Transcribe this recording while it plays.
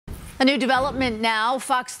A new development now.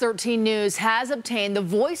 Fox 13 News has obtained the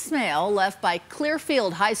voicemail left by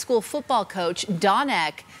Clearfield High School football coach Don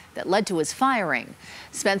Eck that led to his firing.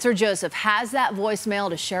 Spencer Joseph has that voicemail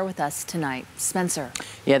to share with us tonight. Spencer.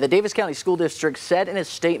 Yeah, the Davis County School District said in a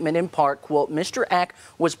statement in part, quote, Mr. Eck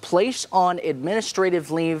was placed on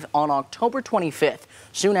administrative leave on October 25th,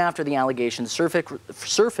 soon after the allegations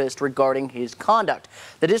surfaced regarding his conduct.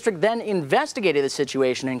 The district then investigated the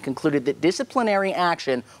situation and concluded that disciplinary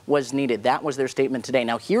action was needed. That was their statement today.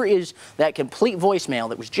 Now, here is that complete voicemail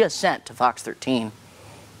that was just sent to Fox 13.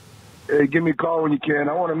 Hey, give me a call when you can.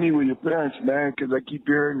 I want to meet with your parents, man, because I keep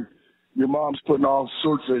hearing your mom's putting all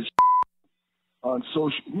sorts of on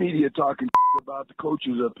social media talking about the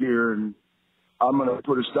coaches up here, and I'm going to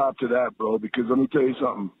put a stop to that, bro, because let me tell you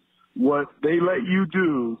something. What they let you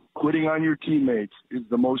do, quitting on your teammates, is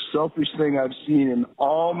the most selfish thing I've seen in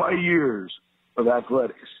all my years of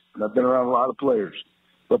athletics. And I've been around a lot of players.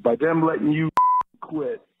 But by them letting you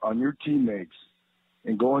quit on your teammates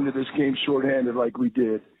and go into this game shorthanded like we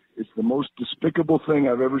did, it's the most despicable thing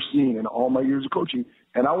I've ever seen in all my years of coaching.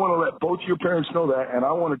 And I want to let both your parents know that, and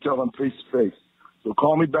I want to tell them face to face. So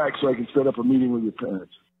call me back so I can set up a meeting with your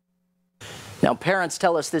parents. Now, parents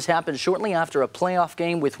tell us this happened shortly after a playoff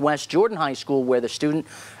game with West Jordan High School where the student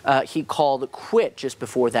he called quit just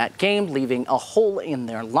before that game, leaving a hole in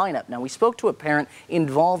their lineup. Now, we spoke to a parent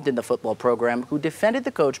involved in the football program who defended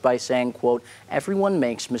the coach by saying, quote, everyone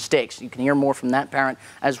makes mistakes. You can hear more from that parent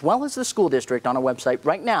as well as the school district on our website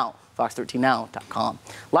right now, fox13now.com.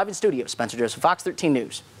 Live in studio, Spencer Joseph, Fox 13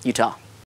 News, Utah.